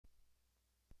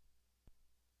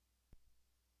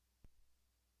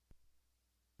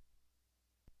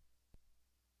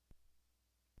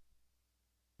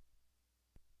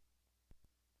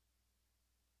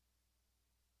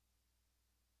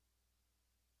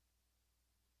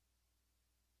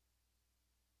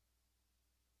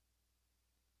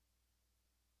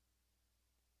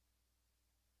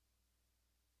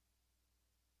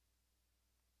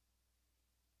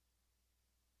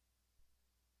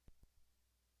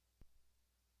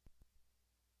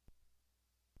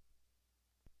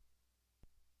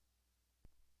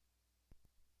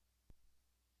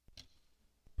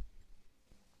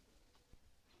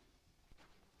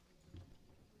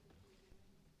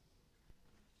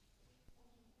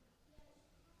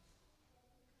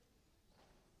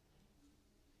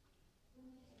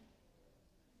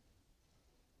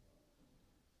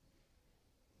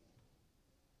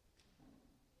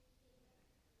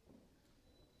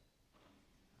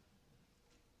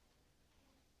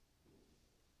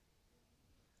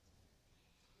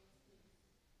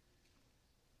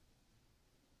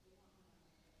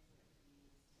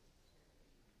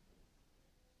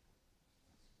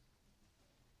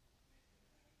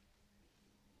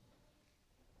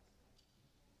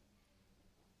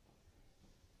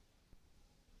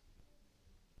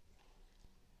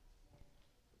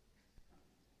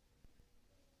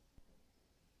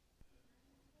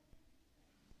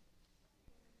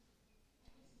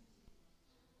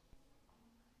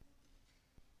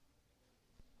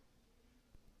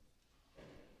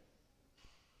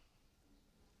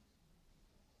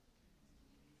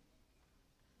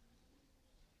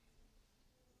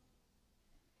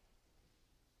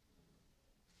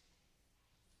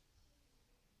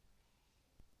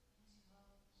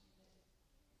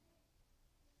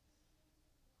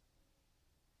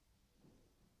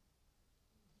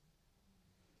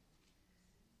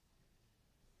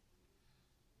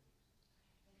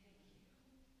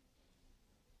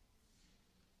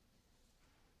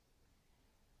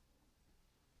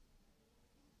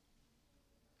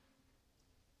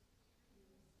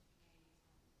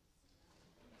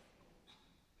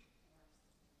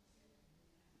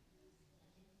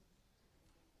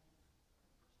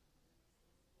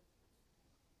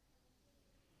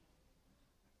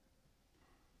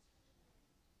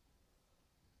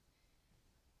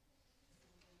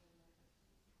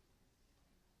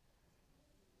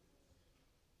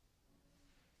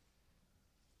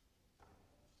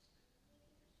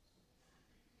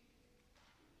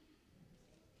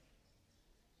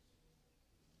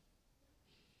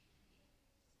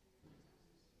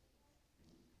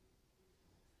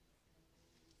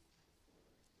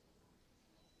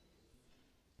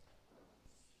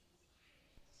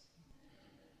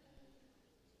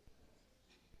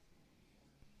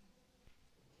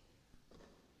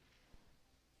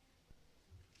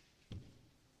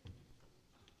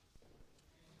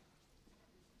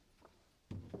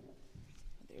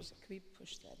Could we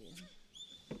push that in?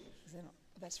 'Cause they don't,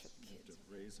 that's for the kids. To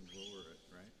raise and lower it,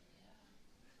 right?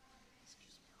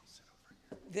 Excuse me, I'll sit over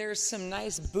here. There's some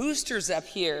nice boosters up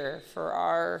here for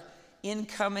our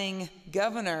incoming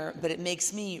governor, but it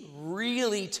makes me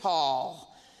really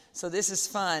tall. So this is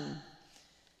fun.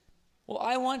 Well,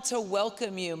 I want to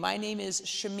welcome you. My name is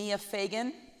Shemia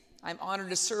Fagan. I'm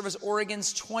honored to serve as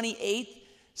Oregon's 28th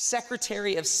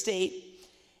Secretary of State.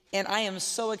 And I am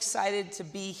so excited to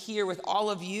be here with all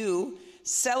of you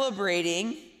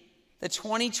celebrating the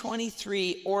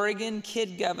 2023 Oregon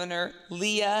Kid Governor,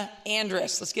 Lea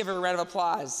Andrus. Let's give her a round of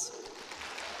applause.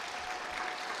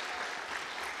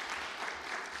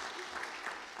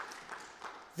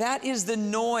 That is the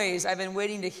noise I've been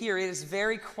waiting to hear. It is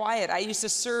very quiet. I used to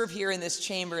serve here in this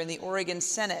chamber in the Oregon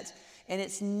Senate, and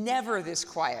it's never this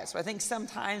quiet. So I think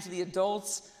sometimes the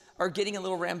adults are getting a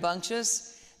little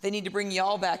rambunctious. They need to bring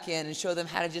y'all back in and show them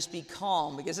how to just be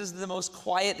calm, because this is the most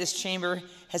quiet this chamber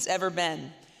has ever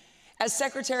been. As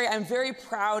secretary, I'm very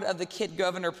proud of the Kid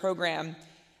Governor program.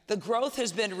 The growth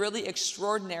has been really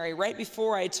extraordinary. Right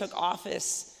before I took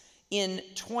office in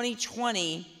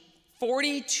 2020,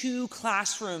 42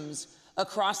 classrooms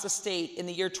across the state in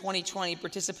the year 2020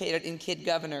 participated in Kid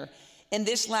Governor. And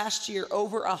this last year,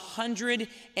 over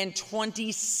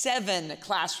 127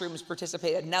 classrooms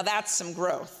participated. Now that's some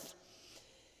growth.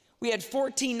 We had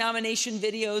 14 nomination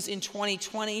videos in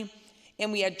 2020,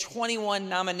 and we had 21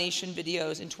 nomination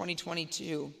videos in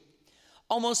 2022.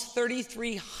 Almost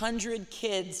 3,300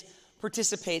 kids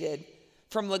participated,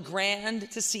 from La Grande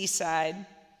to Seaside,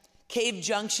 Cave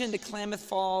Junction to Klamath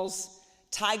Falls,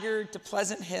 Tigard to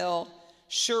Pleasant Hill,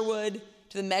 Sherwood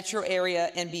to the metro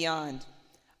area and beyond.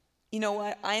 You know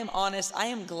what? I am honest. I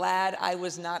am glad I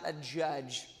was not a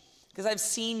judge, because I've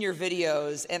seen your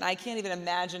videos, and I can't even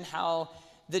imagine how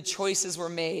the choices were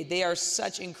made. They are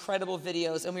such incredible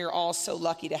videos, and we are all so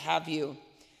lucky to have you.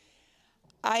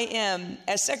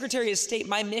 As Secretary of State,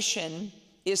 my mission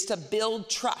is to build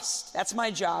trust. That's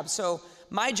my job. So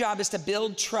my job is to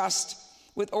build trust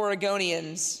with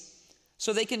Oregonians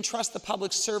so they can trust the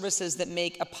public services that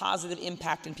make a positive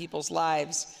impact in people's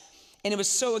lives. And it was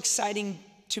so exciting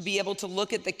to be able to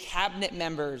look at the cabinet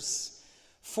members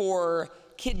for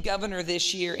Kid Governor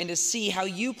this year and to see how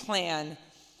you plan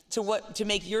to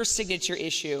make your signature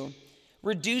issue.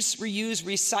 Reduce, reuse,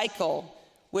 recycle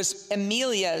was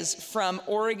Amelia's from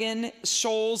Oregon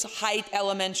Shoals Height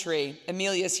Elementary.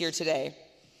 Amelia's here today.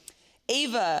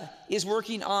 Ava is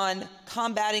working on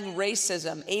combating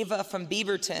racism. Ava from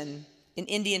Beaverton in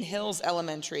Indian Hills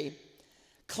Elementary.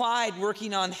 Clyde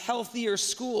working on healthier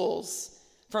schools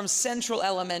from Central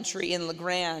Elementary in La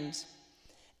Grande.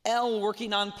 Elle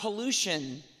working on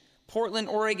pollution, Portland,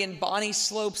 Oregon, Bonnie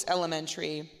Slopes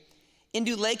Elementary.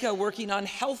 Induleka working on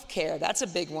healthcare, that's a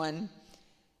big one,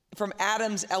 from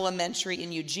Adams Elementary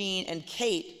in Eugene. And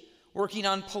Kate working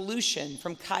on pollution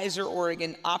from Kaiser,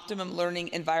 Oregon, Optimum Learning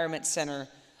Environment Center.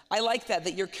 I like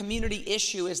that your community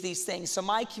issue is these things. So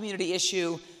my community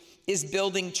issue is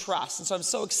building trust. And so I'm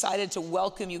so excited to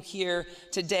welcome you here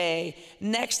today.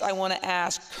 Next, I want to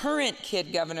ask current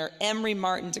Kid Governor Emery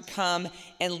Martin to come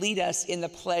and lead us in the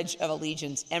Pledge of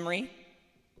Allegiance. Emery.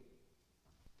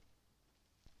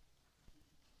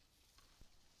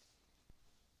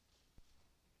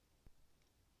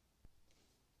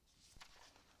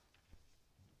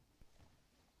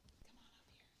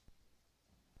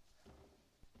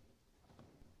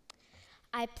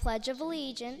 I pledge of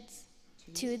allegiance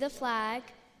to the flag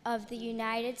of the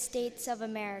United States of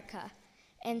America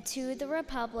and to the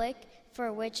republic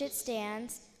for which it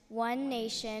stands, one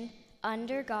nation,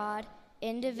 under God,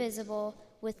 indivisible,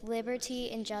 with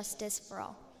liberty and justice for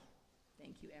all.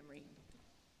 Thank you, Emery.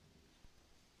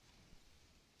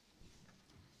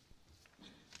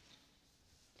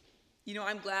 You know,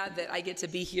 I'm glad that I get to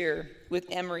be here with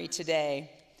Emery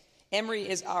today. Emery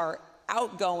is our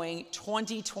outgoing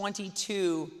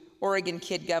 2022 Oregon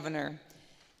Kid Governor.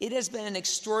 It has been an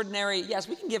extraordinary, yes,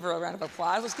 we can give her a round of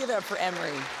applause. Let's give it up for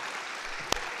Emery.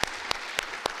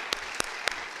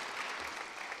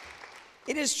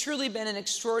 It has truly been an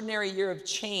extraordinary year of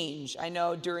change, I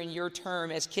know, during your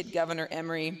term as Kid Governor,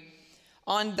 Emery,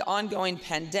 on the ongoing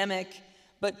pandemic.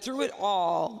 But through it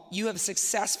all, you have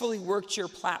successfully worked your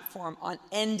platform on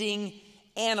ending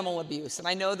animal abuse. And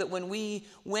I know that when we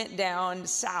went down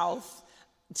south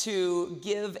to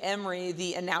give Emery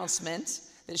the announcement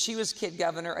that she was Kid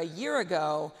Governor a year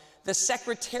ago, the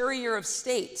Secretary of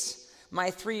State my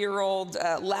 3-year-old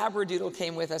Labradoodle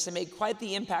came with us and made quite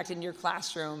the impact in your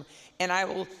classroom. And I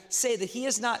will say that he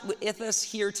is not with us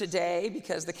here today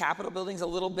because the Capitol building's a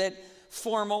little bit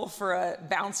formal for a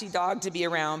bouncy dog to be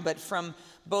around, but from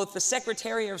both the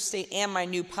Secretary of State and my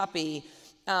new puppy,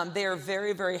 they are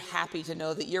very, very happy to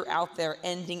know that you're out there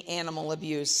ending animal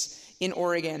abuse in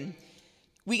Oregon.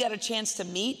 We got a chance to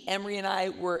meet. Emery and I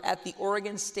were at the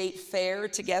Oregon State Fair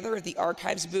together at the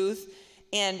archives booth.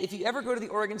 And if you ever go to the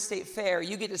Oregon State Fair,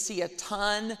 you get to see a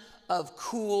ton of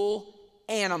cool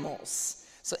animals.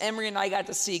 So Emery and I got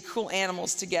to see cool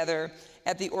animals together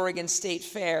at the Oregon State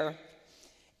Fair.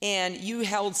 And you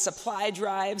held supply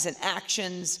drives and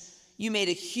actions. You made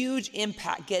a huge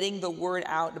impact getting the word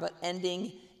out about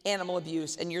ending animal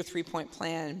abuse and your 3-point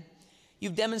plan.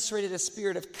 You've demonstrated a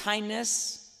spirit of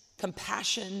kindness,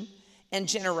 compassion, and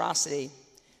generosity.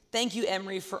 Thank you,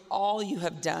 Emery, for all you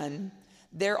have done.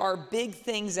 There are big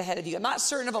things ahead of you. I'm not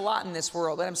certain of a lot in this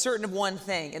world, but I'm certain of one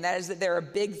thing, and that is that there are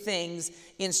big things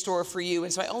in store for you.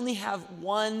 And so I only have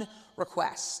one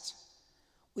request.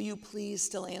 Will you please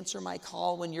still answer my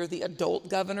call when you're the adult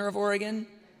governor of Oregon?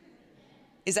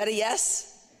 Is that a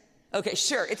yes? Okay,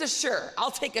 sure. It's a sure.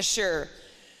 I'll take a sure.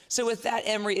 So with that,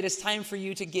 Emery, it is time for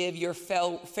you to give your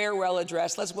farewell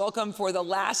address. Let's welcome for the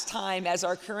last time as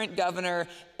our current governor,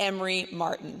 Emery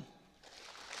Martin.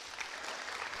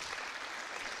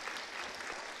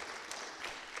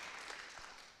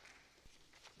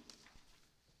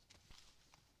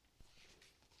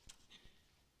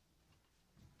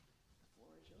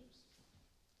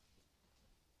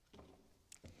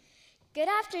 Good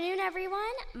afternoon, everyone.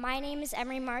 My name is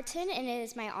Emery Martin, and it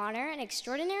is my honor and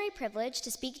extraordinary privilege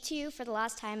to speak to you for the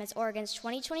last time as Oregon's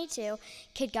 2022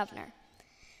 Kid Governor.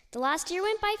 The last year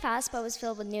went by fast, but was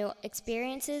filled with new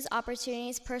experiences,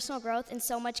 opportunities, personal growth, and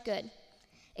so much good.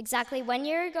 Exactly 1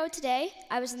 year ago today,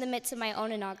 I was in the midst of my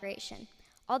own inauguration.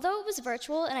 Although it was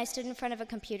virtual and I stood in front of a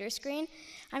computer screen,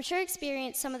 I'm sure I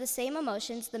experienced some of the same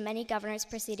emotions the many governors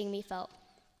preceding me felt.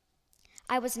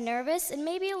 I was nervous and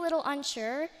maybe a little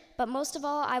unsure, but most of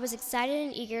all, I was excited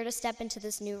and eager to step into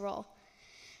this new role.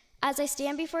 As I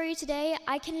stand before you today,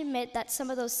 I can admit that some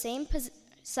of those same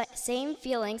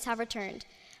feelings have returned.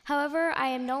 However, I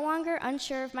am no longer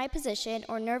unsure of my position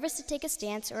or nervous to take a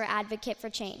stance or advocate for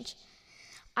change.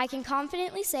 I can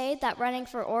confidently say that running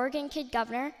for Oregon Kid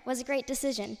Governor was a great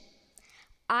decision.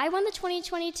 I won the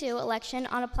 2022 election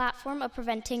on a platform of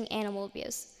preventing animal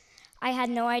abuse. I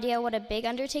had no idea what a big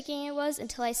undertaking it was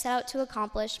until I set out to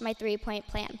accomplish my 3-point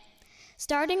plan,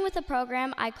 starting with a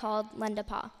program I called Lend a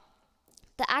Paw.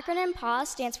 The acronym PAW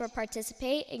stands for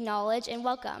Participate, Acknowledge, and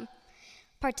Welcome.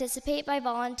 Participate by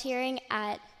volunteering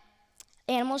at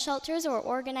animal shelters or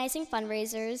organizing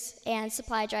fundraisers and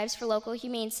supply drives for local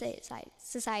humane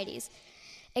societies.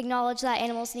 Acknowledge that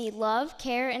animals need love,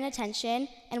 care, and attention,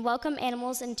 and welcome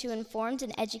animals into an informed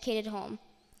and educated home.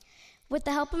 With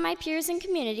the help of my peers and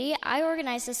community, I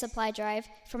organized a supply drive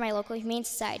for my local humane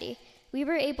society. We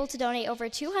were able to donate over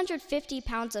 250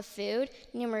 pounds of food,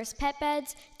 numerous pet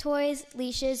beds, toys,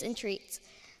 leashes, and treats.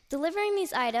 Delivering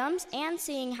these items and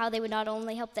seeing how they would not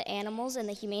only help the animals in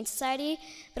the Humane Society,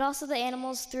 but also the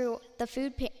animals through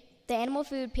the animal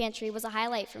food pantry was a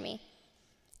highlight for me.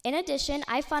 In addition,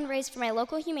 I fundraised for my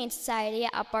local Humane Society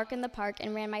at Bark in the Park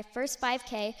and ran my first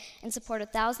 5K in support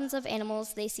of thousands of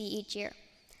animals they see each year.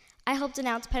 I helped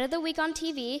announce Pet of the Week on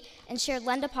TV and shared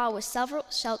Lend a Paw with several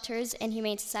shelters and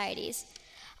humane societies.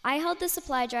 I held the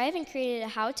supply drive and created a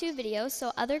how-to video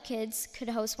so other kids could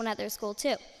host one at their school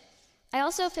too. I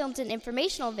also filmed an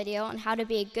informational video on how to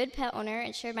be a good pet owner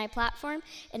and shared my platform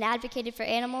and advocated for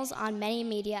animals on many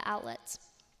media outlets.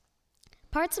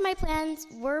 Parts of my plans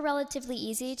were relatively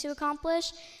easy to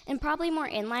accomplish and probably more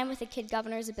in line with the kid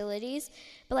governor's abilities,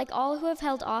 but like all who have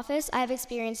held office, I have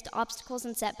experienced obstacles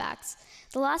and setbacks.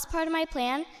 The last part of my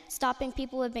plan, stopping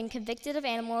people who have been convicted of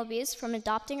animal abuse from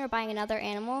adopting or buying another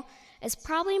animal, is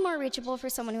probably more reachable for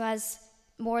someone who has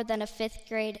more than a 5th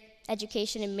grade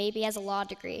education and maybe has a law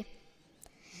degree.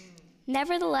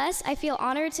 Nevertheless, I feel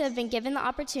honored to have been given the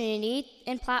opportunity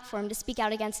and platform to speak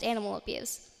out against animal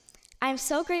abuse. I am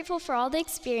so grateful for all the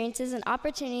experiences and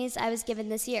opportunities I was given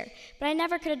this year, but I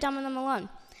never could have done them alone.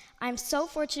 I am so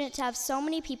fortunate to have so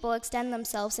many people extend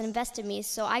themselves and invest in me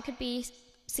so I could be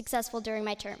successful during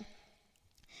my term.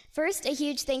 First, a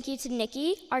huge thank you to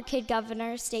Nikki, our Kid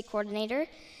Governor State Coordinator.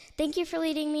 Thank you for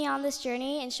leading me on this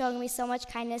journey and showing me so much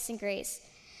kindness and grace.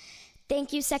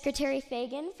 Thank you, Secretary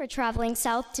Fagan, for traveling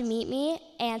south to meet me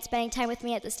and spending time with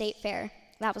me at the State Fair.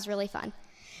 That was really fun.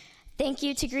 Thank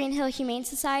you to Green Hill Humane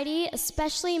Society,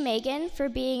 especially Megan, for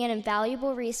being an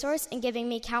invaluable resource and giving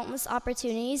me countless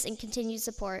opportunities and continued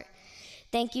support.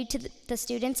 Thank you to the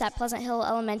students at Pleasant Hill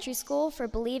Elementary School for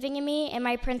believing in me, and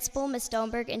my principal, Ms.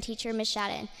 Stoneberg, and teacher, Ms.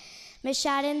 Shadden. Ms.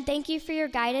 Shadden, thank you for your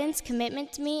guidance,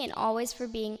 commitment to me, and always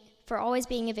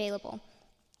being available.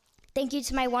 Thank you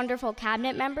to my wonderful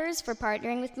cabinet members for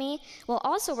partnering with me while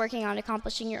also working on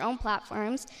accomplishing your own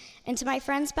platforms, and to my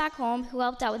friends back home who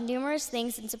helped out with numerous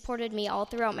things and supported me all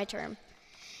throughout my term.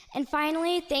 And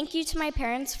finally, thank you to my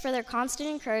parents for their constant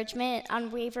encouragement and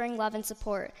unwavering love and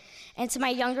support, and to my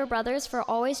younger brothers for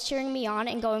always cheering me on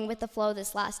and going with the flow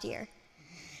this last year.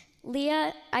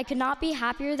 Lea, I could not be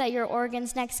happier that you're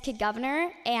Oregon's next kid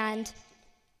governor, and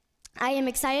I am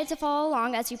excited to follow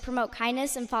along as you promote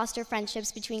kindness and foster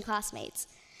friendships between classmates.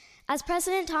 As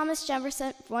President Thomas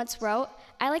Jefferson once wrote,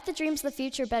 I like the dreams of the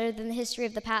future better than the history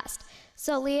of the past.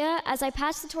 So Lea, as I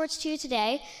pass the torch to you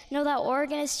today, know that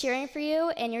Oregon is cheering for you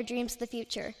and your dreams of the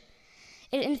future.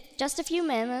 In just a few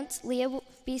moments, Lea will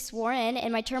be sworn in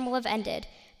and my term will have ended.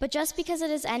 But just because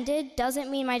it has ended doesn't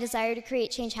mean my desire to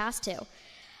create change has to.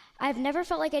 I've never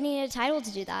felt like I needed a title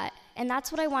to do that, and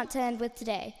that's what I want to end with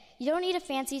today. You don't need a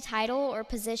fancy title or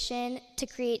position to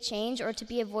create change or to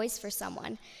be a voice for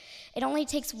someone. It only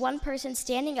takes one person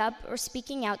standing up or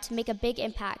speaking out to make a big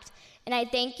impact. And I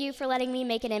thank you for letting me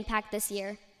make an impact this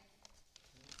year.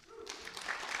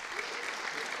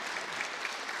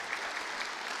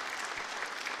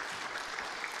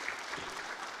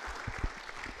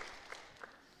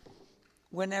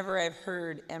 Whenever I've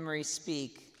heard Emery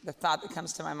speak, the thought that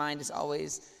comes to my mind is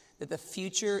always that the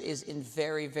future is in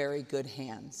very, very good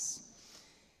hands.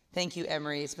 Thank you,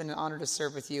 Emery. It's been an honor to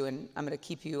serve with you, and I'm going to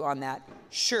keep you on that,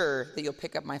 sure that you'll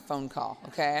pick up my phone call,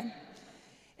 okay?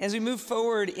 As we move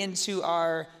forward into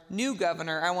our new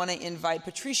governor, I want to invite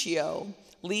Patricio,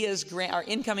 our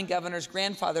incoming governor's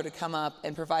grandfather, to come up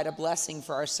and provide a blessing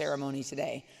for our ceremony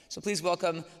today. So please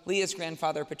welcome Lea's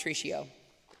grandfather, Patricio.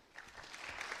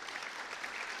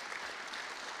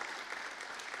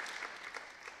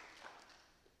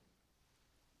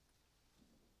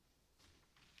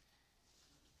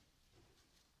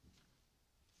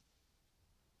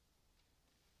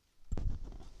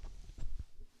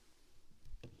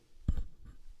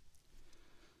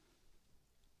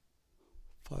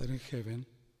 Father in heaven,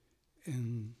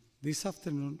 and this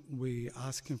afternoon we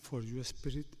asking for your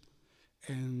spirit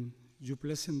and you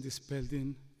blessing this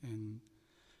building and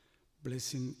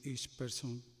blessing each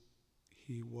person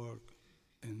he work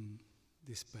in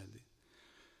this building.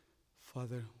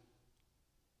 Father,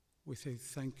 we say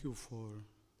thank you for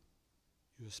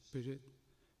your spirit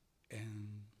and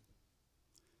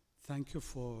thank you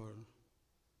for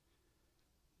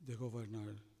the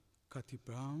Governor Kathy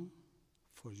Brown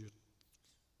for your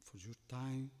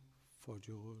time, for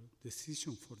your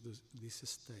decision for this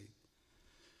state.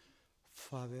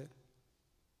 Father,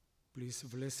 please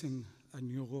blessing a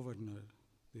new governor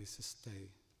this state.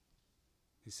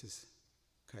 This is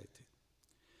Katie.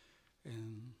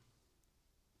 And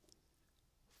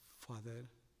Father,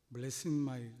 blessing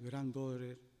my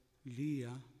granddaughter Lea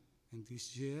in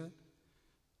this year,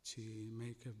 she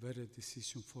make a better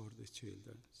decision for the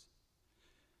children.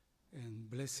 And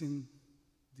blessing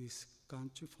this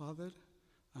country, Father,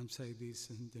 I'm saying this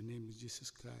in the name of Jesus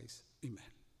Christ. Amen.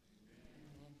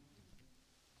 Amen.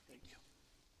 Thank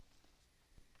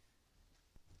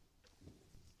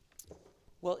you.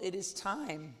 Well, it is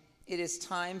time. It is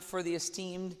time for the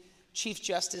esteemed Chief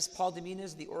Justice Paul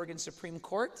Dominguez of the Oregon Supreme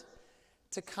Court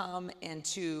to come and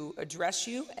to address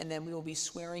you, and then we will be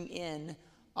swearing in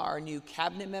our new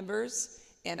cabinet members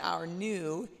and our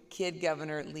new kid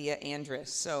governor, Lea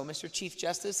Andrus. So, Mr. Chief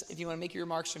Justice, if you want to make your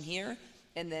remarks from here,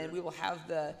 and then we will have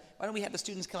why don't we have the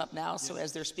students come up now, so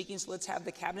as they're speaking, so let's have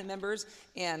the cabinet members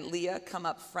and Lea come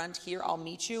up front here. I'll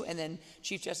meet you, and then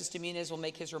Chief Justice Dominguez will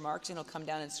make his remarks, and he'll come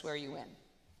down and swear you in.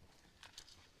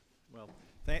 Well,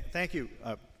 thank you,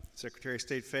 Secretary of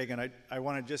State Fagan. I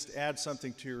want to just add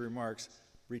something to your remarks.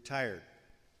 Retired.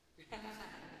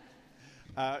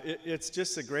 It's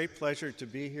just a great pleasure to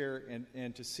be here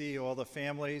and to see all the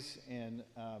families and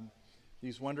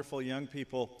these wonderful young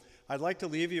people. I'd like to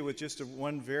leave you with just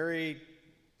one very,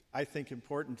 I think,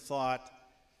 important thought,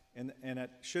 and it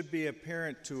should be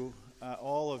apparent to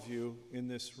all of you in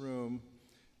this room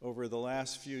over the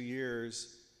last few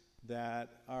years that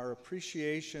our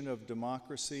appreciation of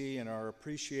democracy and our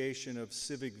appreciation of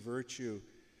civic virtue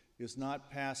is not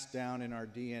passed down in our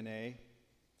DNA.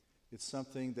 It's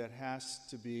something that has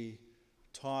to be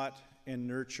taught and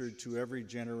nurtured to every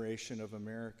generation of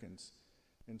Americans.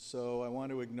 And so I want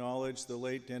to acknowledge the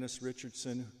late Dennis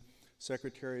Richardson,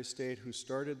 Secretary of State, who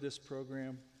started this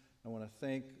program. I want to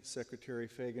thank Secretary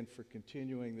Fagan for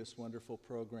continuing this wonderful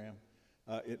program.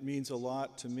 It means a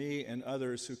lot to me and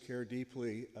others who care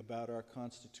deeply about our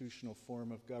constitutional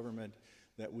form of government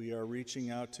that we are reaching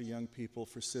out to young people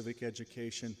for civic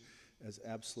education as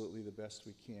absolutely the best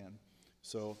we can.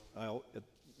 So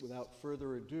without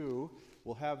further ado,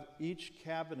 we'll have each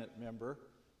cabinet member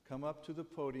come up to the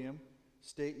podium,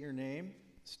 state your name,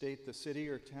 state the city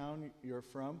or town you're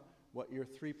from, what your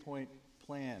three-point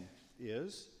plan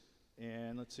is,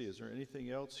 and let's see, is there anything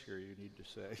else here you need to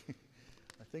say?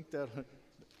 I think that,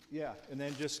 yeah, and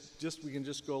then we can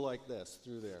just go like this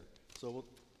through there. So we'll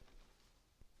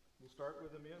start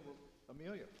with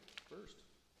Amelia first.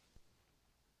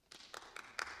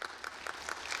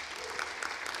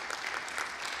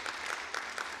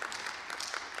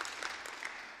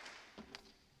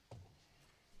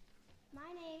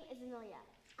 My name is Amelia.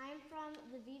 I'm from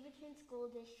the Beaverton School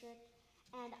District,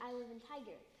 and I live in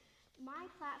Tiger. My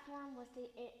platform was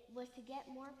to get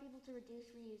more people to reduce,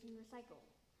 reuse, and recycle.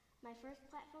 My first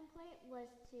platform point was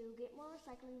to get more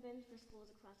recycling bins for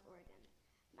schools across Oregon.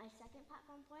 My second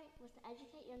platform point was to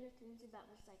educate younger students about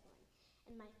recycling.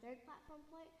 And my third platform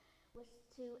point was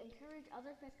to encourage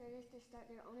other fifth graders to start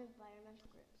their own environmental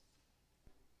groups.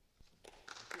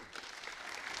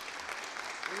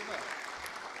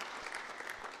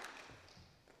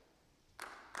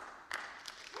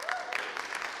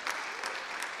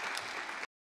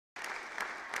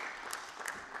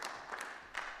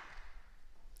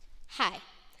 Hi,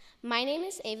 my name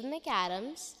is Ava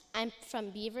McAdams. I'm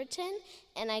from Beaverton,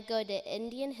 and I go to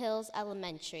Indian Hills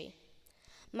Elementary.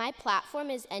 My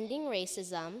platform is ending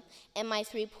racism, and my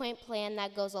three-point plan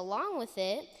that goes along with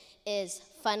it is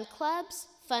fun clubs,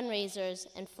 fundraisers,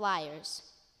 and flyers.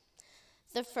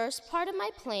 The first part of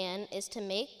my plan is to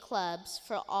make clubs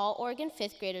for all Oregon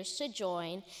fifth graders to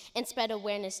join and spread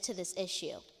awareness to this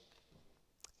issue.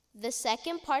 The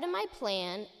second part of my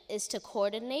plan is to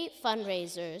coordinate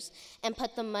fundraisers and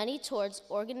put the money towards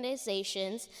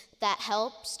organizations that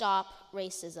help stop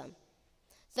racism.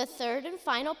 The third and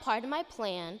final part of my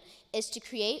plan is to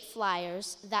create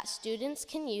flyers that students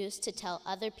can use to tell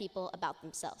other people about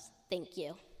themselves. Thank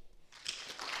you.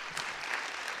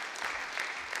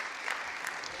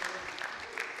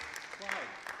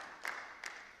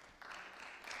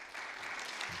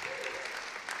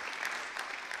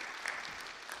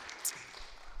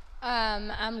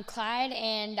 I'm Clyde,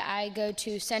 and I go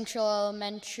to Central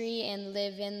Elementary and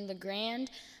live in the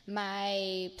Grand.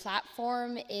 My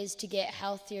platform is to get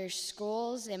healthier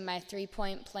schools, and my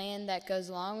three-point plan that goes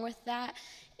along with that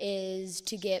is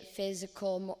to get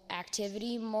physical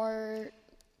activity, more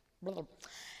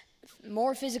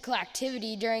physical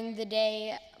activity during the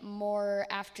day, more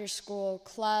after-school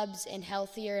clubs, and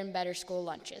healthier and better school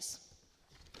lunches.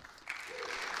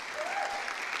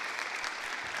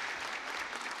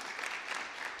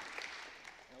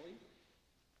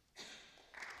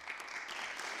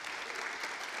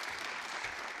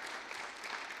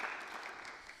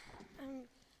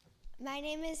 My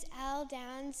name is Elle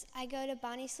Downs. I go to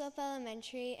Bonnie Slope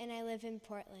Elementary, and I live in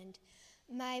Portland.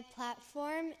 My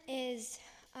platform is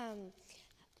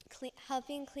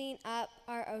helping clean up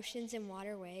our oceans and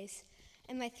waterways.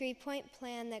 And my three-point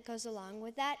plan that goes along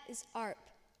with that is ARP,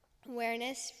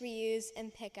 awareness, reuse,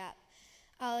 and pick up.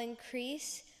 I'll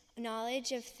increase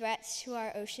knowledge of threats to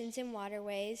our oceans and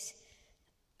waterways,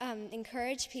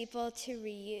 encourage people to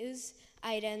reuse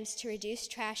items to reduce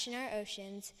trash in our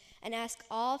oceans, and ask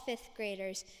all fifth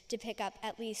graders to pick up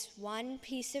at least one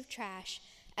piece of trash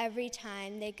every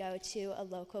time they go to a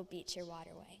local beach or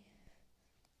waterway.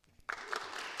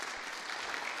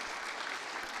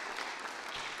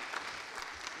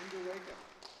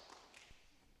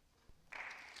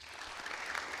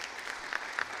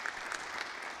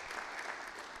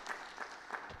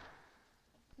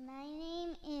 My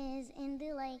name is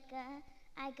Induleka.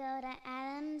 I go to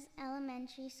Adams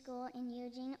Elementary School in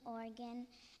Eugene, Oregon,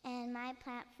 and my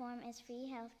platform is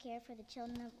free healthcare for the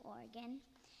children of Oregon.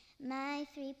 My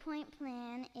three-point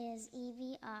plan is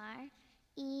EVR.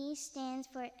 E stands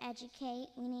for educate.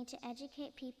 We need to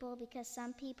educate people because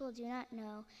some people do not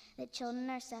know that children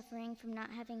are suffering from not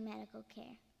having medical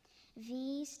care.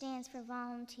 V stands for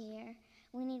volunteer.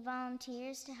 We need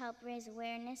volunteers to help raise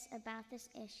awareness about this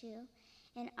issue.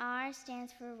 And R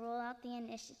stands for roll out the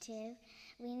initiative.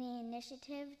 We need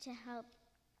initiative to help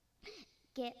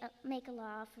make a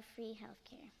law for free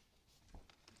healthcare.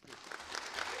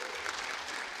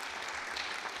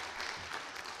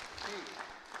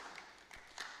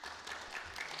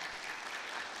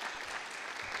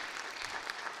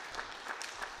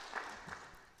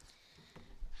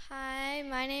 Hi,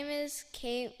 my name is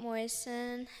Kate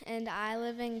Moyson, and I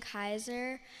live in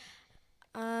Kaiser.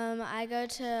 I go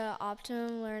to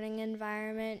Optimum Learning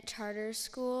Environment Charter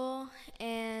School,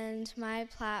 and my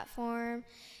platform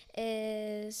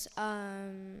is,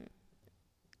 my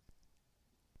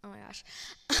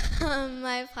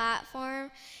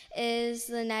platform is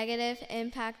the negative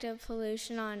impact of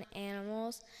pollution on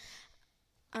animals.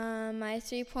 My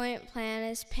 3-point plan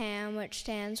is PAM, which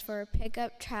stands for Pick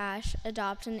Up Trash,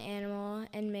 Adopt an Animal,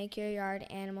 and Make Your Yard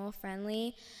Animal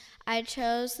Friendly. I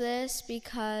chose this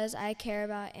because I care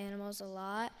about animals a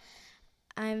lot.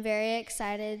 I'm very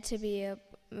excited to be a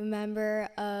member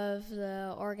of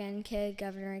the Oregon Kid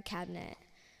Governor Cabinet.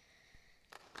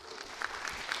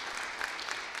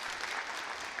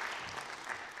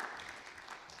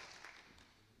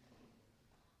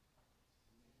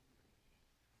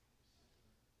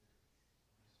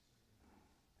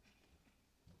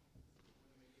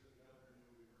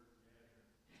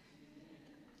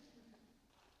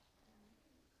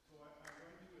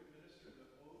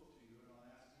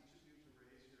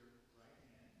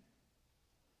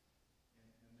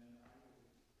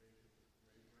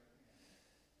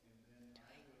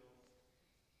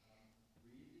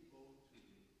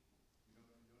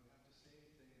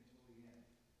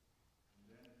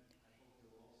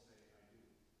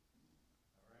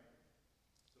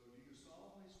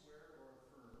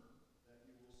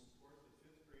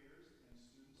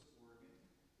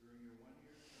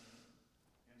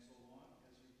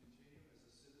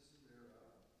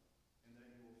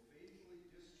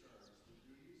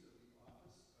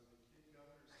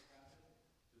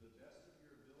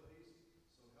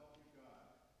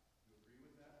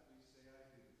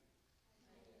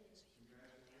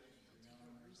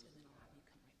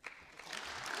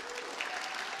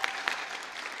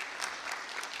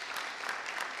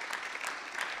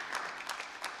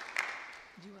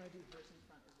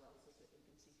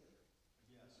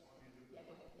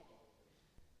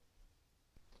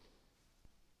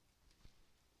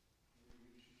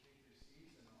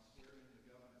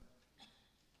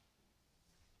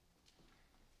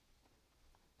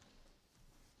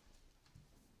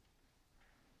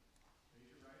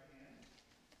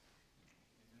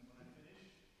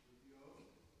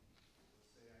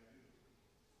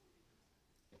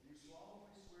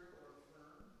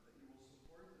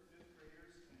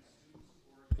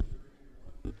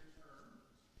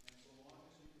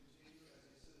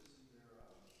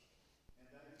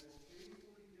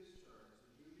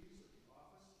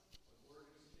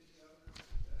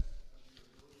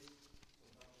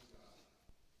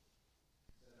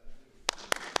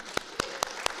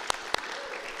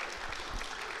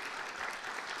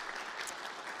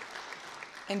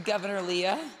 And Governor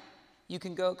Lea, you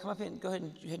can come up and go ahead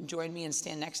and join me and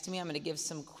stand next to me. I'm going to give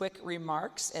some quick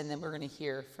remarks, and then we're going to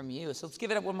hear from you. So let's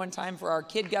give it up one more time for our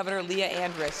Kid Governor, Lea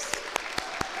Andrus.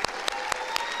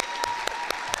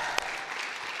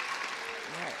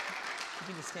 All right,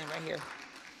 you can stand right here.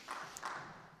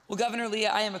 Well, Governor Lea,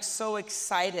 I am so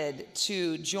excited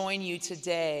to join you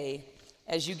today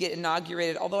as you get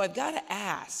inaugurated, although I've got to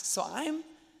ask, so I'm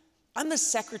the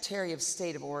Secretary of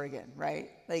State of Oregon, right?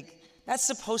 Like, that's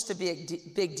supposed to be a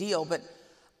big deal, but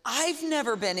I've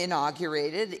never been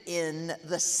inaugurated in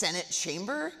the Senate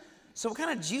chamber. So what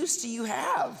kind of juice do you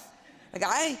have?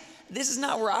 Like this is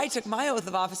not where I took my oath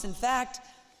of office. In fact,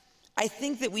 I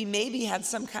think that we maybe had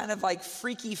some kind of like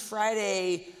Freaky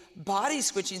Friday body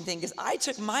switching thing, because I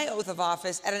took my oath of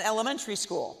office at an elementary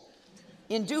school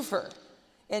in Dufur.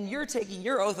 And you're taking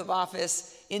your oath of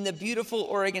office in the beautiful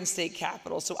Oregon State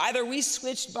Capitol. So either we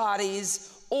switched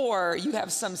bodies or you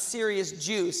have some serious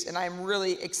juice, and I'm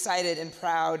really excited and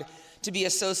proud to be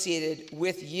associated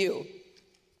with you.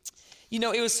 You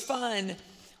know, it was fun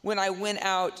when I went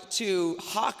out to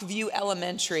Hawkview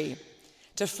Elementary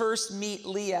to first meet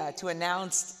Lea to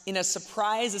announce in a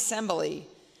surprise assembly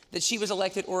that she was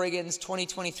elected Oregon's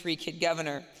 2023 Kid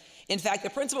Governor. In fact, the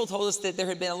principal told us that there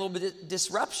had been a little bit of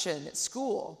disruption at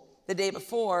school the day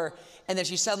before, and then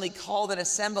she suddenly called an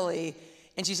assembly,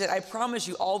 and she said, I promise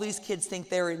you, all these kids think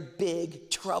they're in big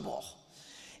trouble.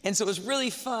 And so it was really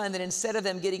fun that instead of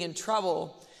them getting in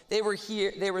trouble, they were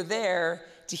there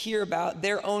to hear about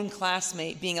their own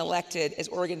classmate being elected as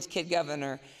Oregon's Kid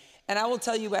Governor. And I will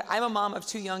tell you what, I'm a mom of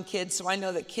 2 young kids, so I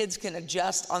know that kids can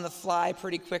adjust on the fly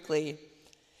pretty quickly.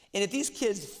 And if these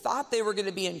kids thought they were going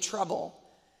to be in trouble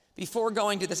before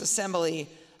going to this assembly,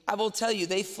 I will tell you,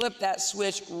 they flipped that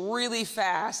switch really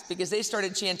fast, because they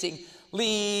started chanting,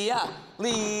 Lea,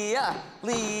 Lea,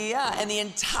 Lea. And the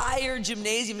entire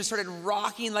gymnasium just started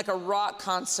rocking like a rock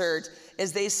concert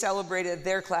as they celebrated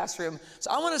their classroom.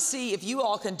 So I want to see if you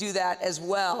all can do that as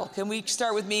well. Can we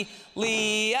start with me?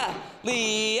 Lea,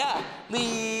 Lea,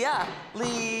 Lea,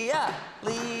 Lea,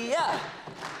 Lea.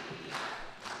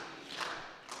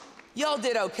 Y'all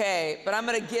did okay, but I'm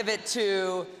going to give it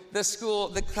to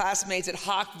the classmates at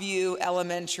Hawkview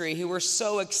Elementary who were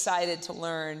so excited to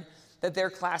learn that their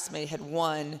classmate had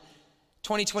won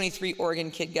 2023 Oregon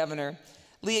Kid Governor.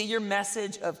 Lea, your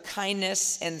message of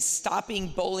kindness and stopping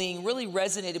bullying really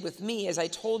resonated with me, as I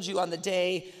told you on the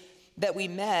day that we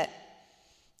met.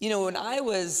 You know, when I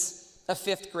was a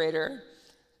 5th grader,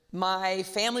 my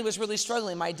family was really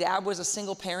struggling. My dad was a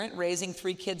single parent raising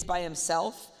 3 kids by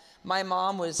himself. My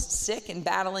mom was sick and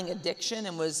battling addiction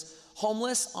and was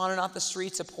homeless on and off the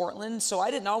streets of Portland. So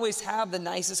I didn't always have the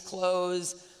nicest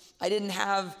clothes. I didn't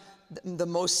have the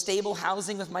most stable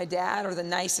housing with my dad or the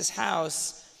nicest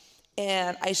house.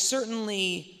 And I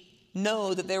certainly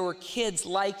know that there were kids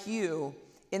like you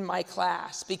in my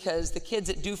class, because the kids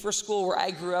at Duffer School where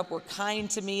I grew up were kind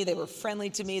to me, they were friendly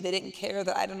to me, they didn't care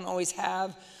that I didn't always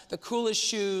have the coolest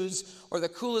shoes or the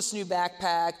coolest new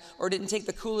backpack or didn't take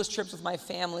the coolest trips with my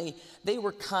family. They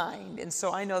were kind, and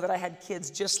so I know that I had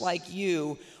kids just like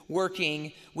you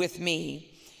working with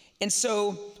me. And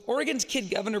so Oregon's Kid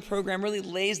Governor program really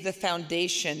lays the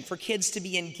foundation for kids to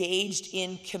be engaged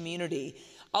in community.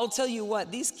 I'll tell you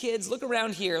what, these kids, look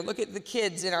around here, look at the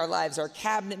kids in our lives, our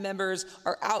cabinet members,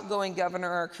 our outgoing governor,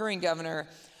 our current governor.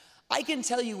 I can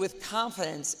tell you with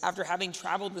confidence, after having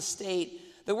traveled the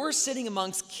state, that we're sitting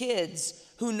amongst kids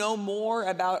who know more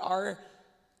about our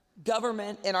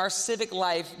government and our civic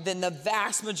life than the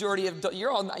vast majority of,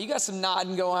 you got some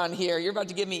nodding going on here. You're about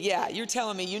to give me, yeah, you're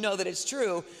telling me you know that it's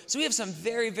true. So we have some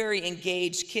very, very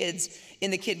engaged kids in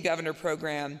the Kid Governor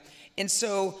program. And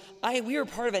so we are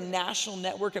part of a national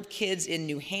network of kids in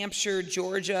New Hampshire,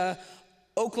 Georgia,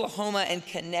 Oklahoma, and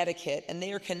Connecticut. And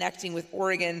they are connecting with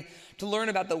Oregon to learn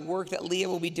about the work that Lea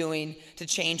will be doing to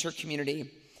change her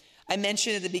community. I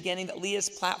mentioned at the beginning that Lea's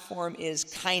platform is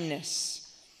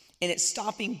kindness, and it's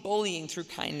stopping bullying through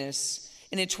kindness.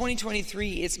 And in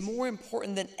 2023, it's more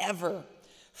important than ever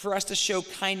for us to show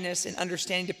kindness and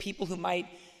understanding to people who might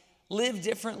live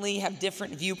differently, have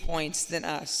different viewpoints than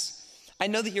us. I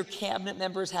know that your cabinet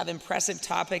members have impressive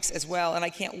topics as well, and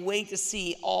I can't wait to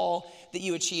see all that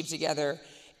you achieve together.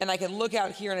 And I can look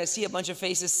out here and I see a bunch of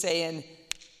faces saying,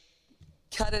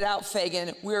 cut it out,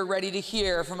 Fagan. We're ready to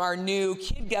hear from our new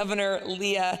Kid Governor,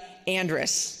 Lea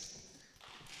Andrus.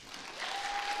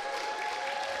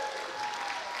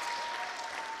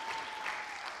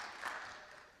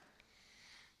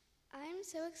 I'm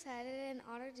so excited and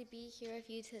honored to be here with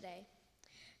you today.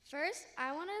 First,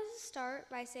 I want to start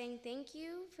by saying thank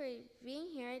you for being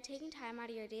here and taking time out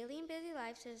of your daily and busy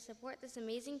lives to support this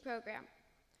amazing program.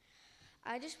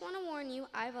 I just want to warn you,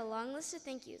 I have a long list of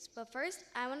thank yous, but first,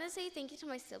 I want to say thank you to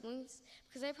my siblings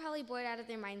because they're probably bored out of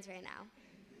their minds right now.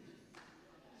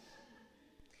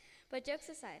 But jokes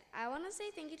aside, I want to say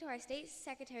thank you to our State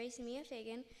Secretary, Shemia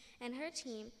Fagan, and her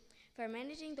team for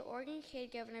managing the Oregon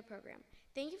Kid Governor program.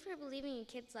 Thank you for believing in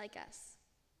kids like us.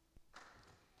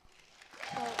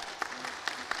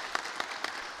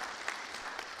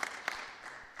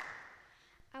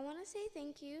 I want to say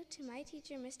thank you to my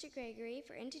teacher, Mr. Gregory,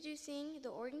 for introducing the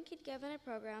Oregon Kid Governor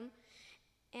program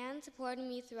and supporting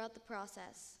me throughout the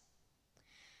process.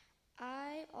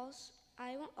 I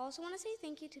also want to say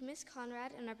thank you to Miss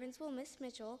Conrad and our principal, Miss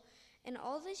Mitchell, and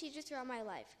all the teachers throughout my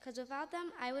life, because without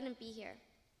them, I wouldn't be here.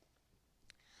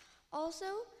 Also,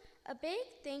 a big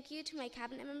thank you to my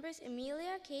cabinet members,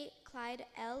 Amelia, Kate, Clyde,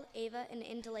 Elle, Ava, and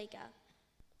Indaleka.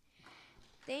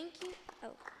 Thank you.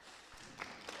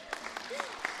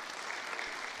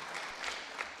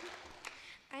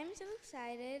 I'm so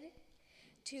excited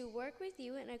to work with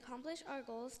you and accomplish our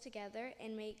goals together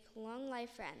and make long life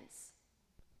friends.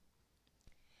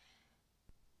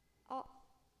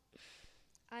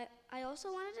 I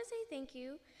also wanted to say thank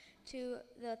you to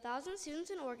the 1,000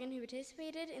 students in Oregon who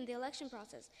participated in the election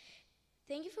process.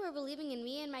 Thank you for believing in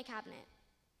me and my cabinet.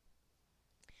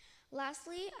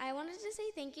 Lastly, I wanted to say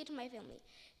thank you to my family.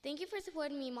 Thank you for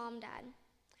supporting me, Mom, Dad.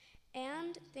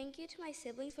 And thank you to my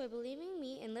siblings for believing in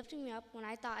me and lifting me up when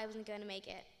I thought I wasn't going to make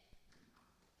it.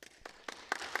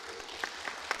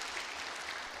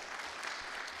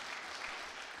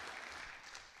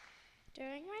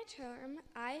 During my term,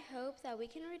 I hope that we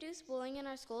can reduce bullying in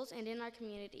our schools and in our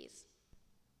communities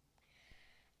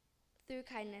through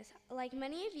kindness. Like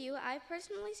many of you, I've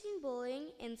personally seen bullying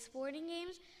in sporting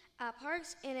games, at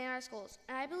parks, and in our schools,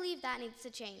 and I believe that needs to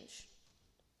change.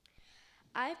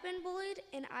 I've been bullied,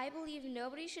 and I believe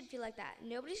nobody should feel like that.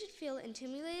 Nobody should feel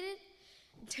intimidated,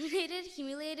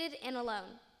 humiliated, and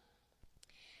alone.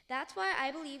 That's why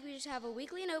I believe we should have a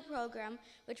weekly note program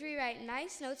which we write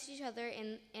nice notes to each other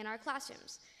in our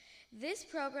classrooms. This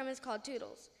program is called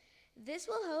Toodles. This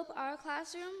will help our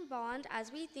classroom bond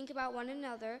as we think about one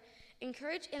another,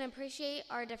 encourage and appreciate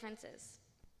our differences.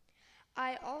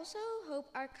 I also hope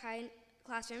our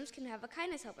classrooms can have a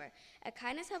kindness helper. A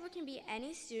kindness helper can be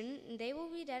any student, and they will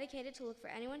be dedicated to look for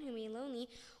anyone who may be lonely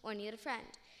or need a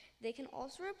friend. They can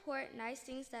also report nice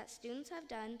things that students have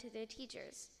done to their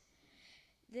teachers.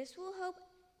 This will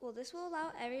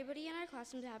allow everybody in our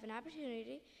classroom to have an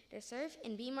opportunity to serve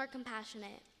and be more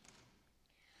compassionate.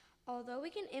 Although we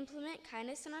can implement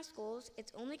kindness in our schools,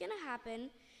 it's only going to happen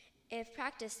if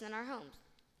practiced in our homes.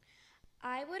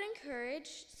 I would encourage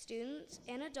students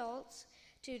and adults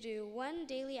to do one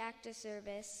daily act of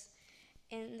service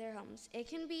in their homes. It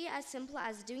can be as simple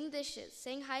as doing dishes,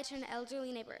 saying hi to an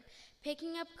elderly neighbor,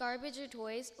 picking up garbage or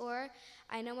toys, or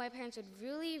I know my parents would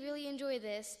really, really enjoy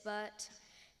this, but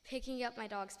picking up my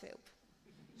dog's poop.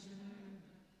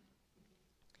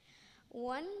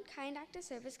 One kind act of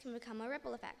service can become a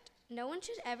ripple effect. No one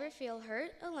should ever feel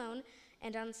hurt, alone,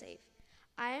 and unsafe.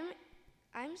 I'm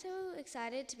so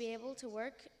excited to be able to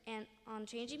work on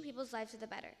changing people's lives for the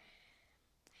better.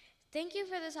 Thank you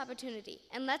for this opportunity,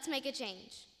 and let's make a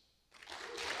change.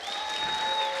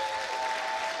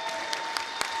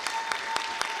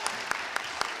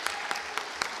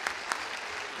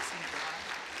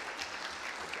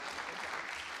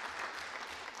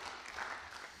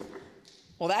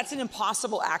 Well, that's an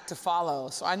impossible act to follow,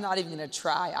 so I'm not even going to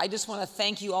try. I just want to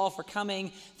thank you all for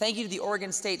coming. Thank you to the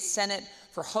Oregon State Senate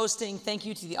for hosting. Thank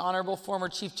you to the Honorable former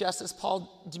Chief Justice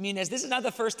Paul Dominguez. This is not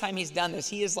the first time he's done this.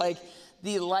 He is like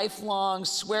the lifelong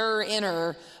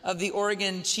swearer-inner of the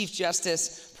Oregon Chief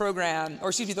Justice program, or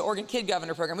excuse me, the Oregon Kid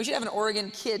Governor program. We should have an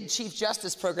Oregon Kid Chief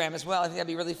Justice program as well. I think that'd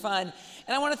be really fun.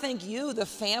 And I want to thank you, the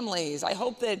families. I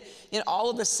hope that in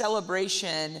all of the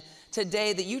celebration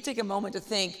today that you take a moment to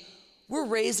think, we're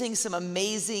raising some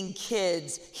amazing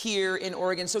kids here in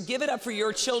Oregon. So give it up for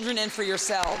your children and for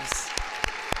yourselves.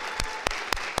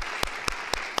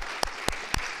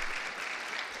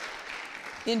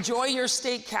 Enjoy your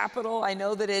state capitol. I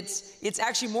know that it's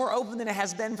actually more open than it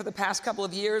has been for the past couple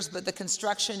of years, but the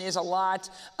construction is a lot.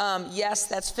 Yes,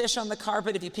 that's fish on the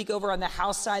carpet. If you peek over on the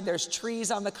house side, there's trees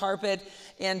on the carpet.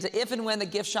 And if and when the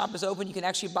gift shop is open, you can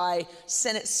actually buy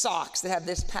Senate socks that have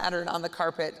this pattern on the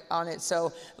carpet on it.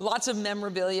 So lots of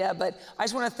memorabilia, but I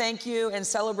just want to thank you and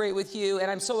celebrate with you.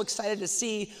 And I'm so excited to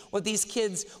see what these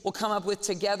kids will come up with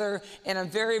together. And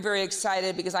I'm very, very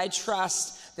excited because I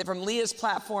trust that from Lea's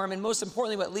platform, and most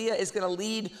importantly, what Lea is going to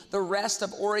lead the rest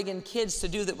of Oregon kids to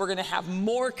do, that we're going to have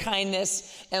more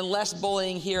kindness and less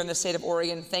bullying here in the state of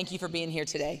Oregon. Thank you for being here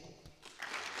today.